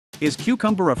Is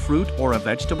cucumber a fruit or a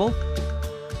vegetable?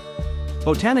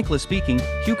 Botanically speaking,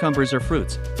 cucumbers are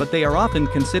fruits, but they are often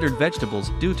considered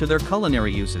vegetables due to their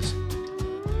culinary uses.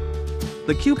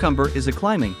 The cucumber is a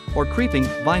climbing, or creeping,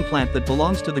 vine plant that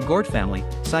belongs to the gourd family,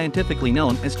 scientifically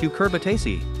known as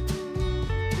Cucurbitaceae.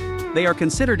 They are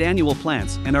considered annual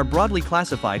plants and are broadly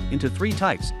classified into three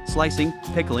types: slicing,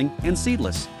 pickling, and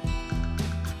seedless.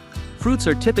 Fruits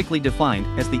are typically defined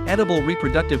as the edible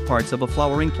reproductive parts of a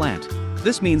flowering plant.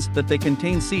 This means that they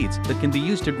contain seeds that can be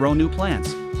used to grow new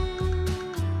plants.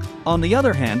 On the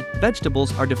other hand,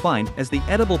 vegetables are defined as the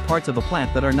edible parts of a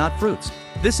plant that are not fruits.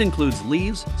 This includes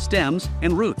leaves, stems,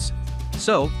 and roots.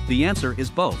 So, the answer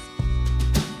is both.